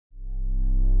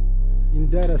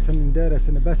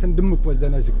درسن بس ندمك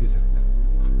وزنا زقزة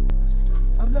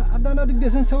أنا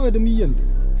دقسن سواد ميند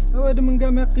سواد من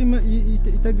قام قيمة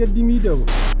يتقدم يدو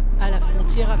à la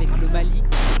frontière avec le Mali.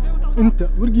 أنت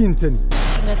ورقي أنتني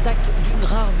Une attaque d'une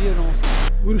rare violence.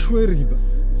 ورشوي الريبة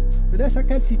لا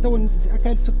سكال سيتون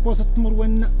سكال سكبوسة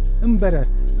مروان امبرر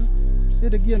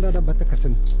يرقي أنا ربطك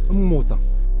موتا.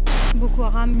 Boko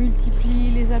Haram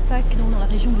multiplie les attaques dans la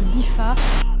région de Difa.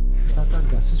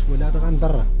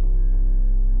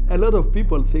 A lot of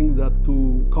people think that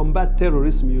to combat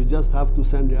terrorism, you just have to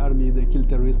send the army, they kill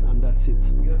terrorists, and that's it.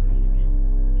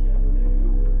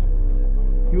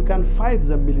 You can fight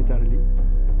them militarily,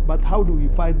 but how do we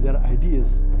fight their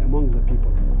ideas among the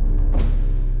people?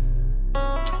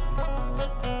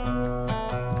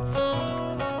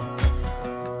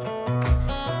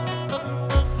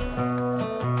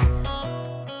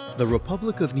 The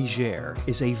Republic of Niger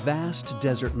is a vast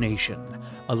desert nation,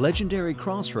 a legendary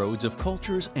crossroads of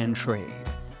cultures and trade,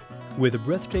 with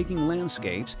breathtaking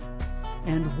landscapes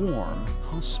and warm,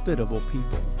 hospitable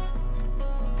people.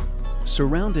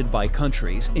 Surrounded by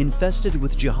countries infested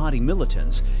with jihadi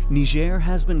militants, Niger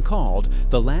has been called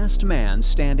the last man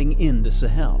standing in the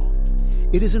Sahel.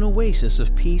 It is an oasis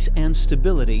of peace and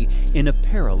stability in a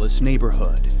perilous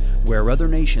neighborhood, where other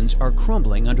nations are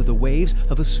crumbling under the waves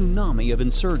of a tsunami of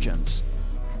insurgents.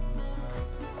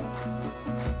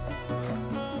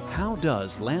 How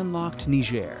does landlocked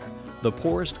Niger, the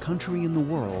poorest country in the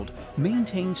world,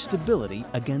 maintain stability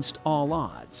against all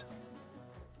odds?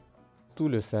 Tout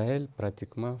le Sahel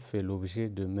pratiquement fait l'objet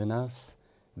de menaces,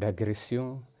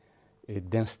 d'agressions et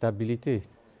d'instabilité.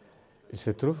 Il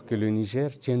se trouve que le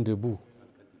Niger tient debout.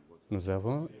 Nous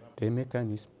avons des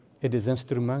mécanismes et des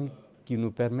instruments qui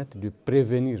nous permettent de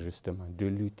prévenir justement, de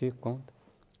lutter contre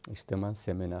justement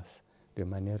ces menaces de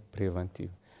manière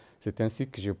préventive. C'est ainsi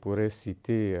que je pourrais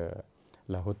citer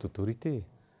la haute autorité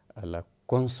à la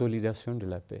consolidation de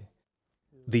la paix.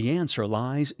 The answer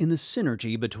lies in the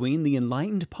synergy between the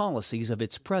enlightened policies of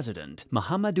its president,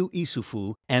 Mahamadou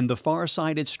Issoufou, and the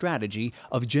far-sighted strategy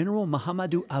of General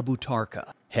Mahamadou Abu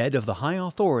Tarka, head of the High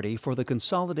Authority for the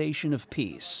Consolidation of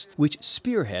Peace, which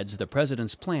spearheads the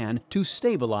president's plan to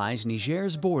stabilize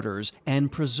Niger's borders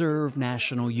and preserve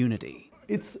national unity.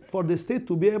 It's for the state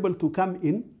to be able to come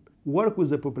in, work with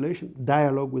the population,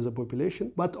 dialogue with the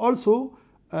population, but also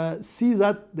see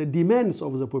that the demands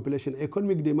of the population,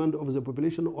 economic demand of the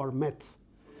population are met.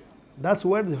 That's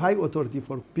where the High Authority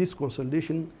for Peace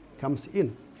Consolidation comes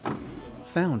in.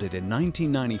 Founded in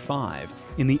 1995,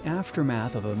 in the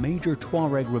aftermath of a major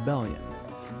Tuareg rebellion,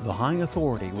 the High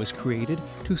Authority was created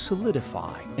to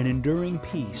solidify an enduring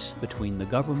peace between the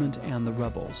government and the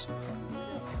rebels.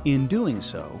 In doing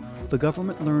so, the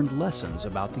government learned lessons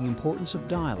about the importance of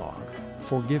dialogue,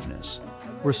 forgiveness,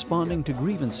 responding to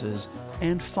grievances,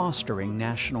 and fostering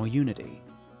national unity.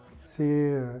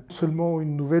 C'est seulement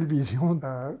une nouvelle vision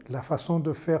de la façon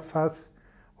de faire face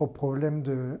aux problèmes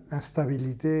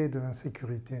d'instabilité et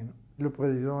d'insécurité. Le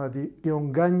président a dit si on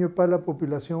ne gagne pas la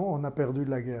population, on a perdu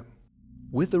la guerre.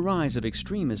 With the rise of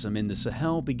extremism in the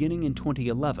Sahel beginning in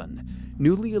 2011,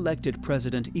 newly elected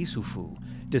President Issoufou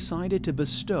decided to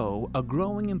bestow a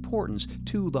growing importance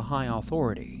to the High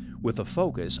Authority, with a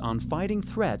focus on fighting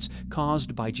threats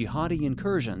caused by jihadi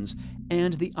incursions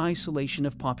and the isolation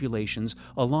of populations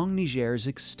along Niger's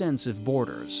extensive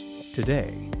borders.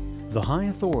 Today, the High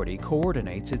Authority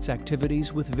coordinates its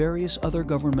activities with various other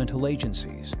governmental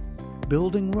agencies,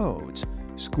 building roads,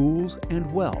 schools,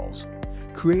 and wells,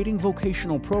 creating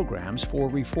vocational programs for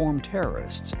reformed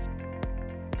terrorists,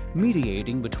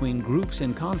 mediating between groups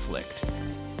in conflict,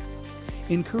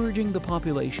 encouraging the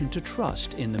population to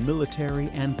trust in the military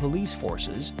and police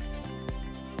forces,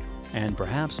 and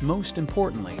perhaps most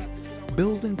importantly,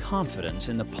 building confidence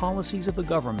in the policies of the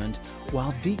government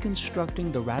while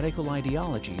deconstructing the radical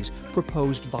ideologies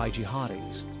proposed by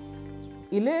jihadis.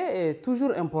 Il est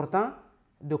toujours important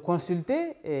de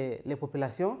consulter les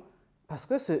populations parce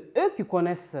que c'est eux qui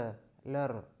connaissent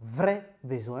leurs vrais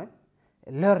besoins,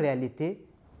 leur réalité.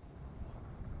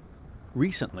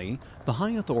 Recently, the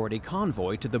High Authority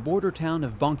convoyed to the border town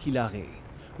of Bankilare,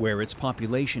 where its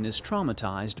population is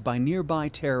traumatized by nearby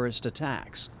terrorist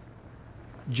attacks.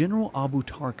 General Abu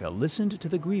Tarka listened to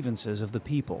the grievances of the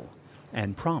people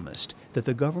and promised that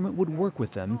the government would work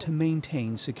with them to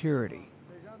maintain security.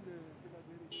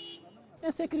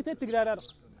 C'est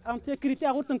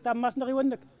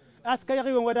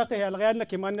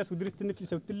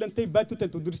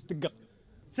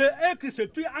eux qui se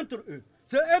tuent entre eux,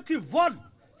 c'est eux qui volent,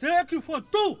 c'est eux qui font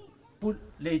tout. Pour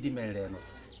les Meleno,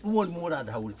 pour le Mourad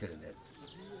Haoul Terre.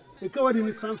 Et quand on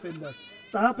dit sans faire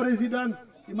ça, le président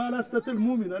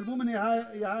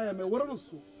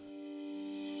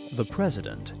The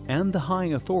president and the high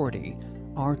authority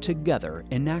are together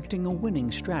enacting a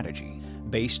winning strategy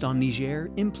based on Niger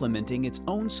implementing its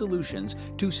own solutions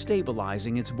to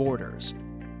stabilizing its borders.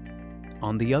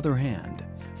 On the other hand,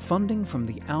 funding from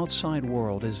the outside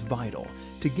world is vital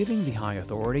to giving the high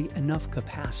authority enough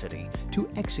capacity to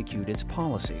execute its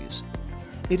policies.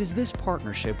 It is this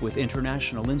partnership with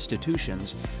international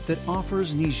institutions that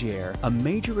offers Niger a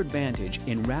major advantage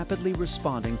in rapidly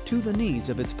responding to the needs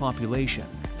of its population,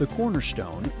 the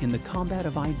cornerstone in the combat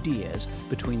of ideas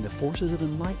between the forces of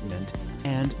enlightenment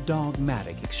and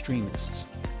dogmatic extremists.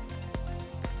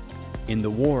 In the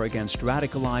war against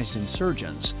radicalized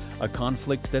insurgents, a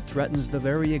conflict that threatens the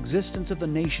very existence of the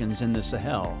nations in the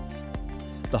Sahel,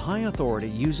 the high authority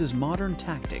uses modern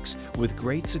tactics with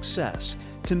great success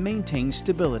to maintain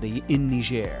stability in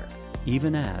Niger,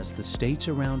 even as the states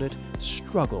around it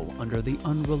struggle under the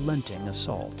unrelenting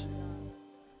assault.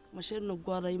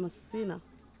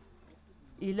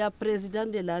 Il est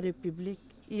président de la République.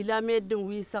 Il a mis d'un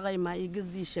oui sagaima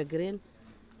igzi chagrin.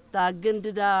 Ta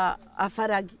gendida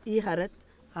afarag iharet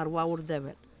harwa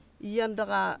urdebel.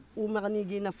 Iyandaga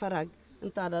umarnigi na farag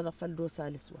intada da faldo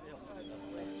saliswa.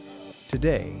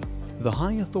 Today, the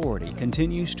high authority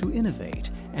continues to innovate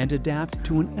and adapt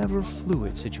to an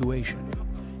ever-fluid situation,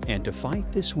 and to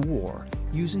fight this war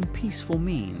using peaceful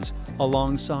means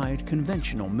alongside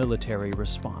conventional military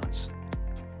response.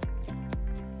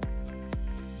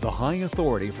 The high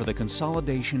authority for the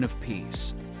consolidation of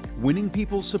peace, winning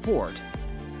people's support,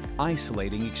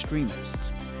 isolating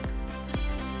extremists,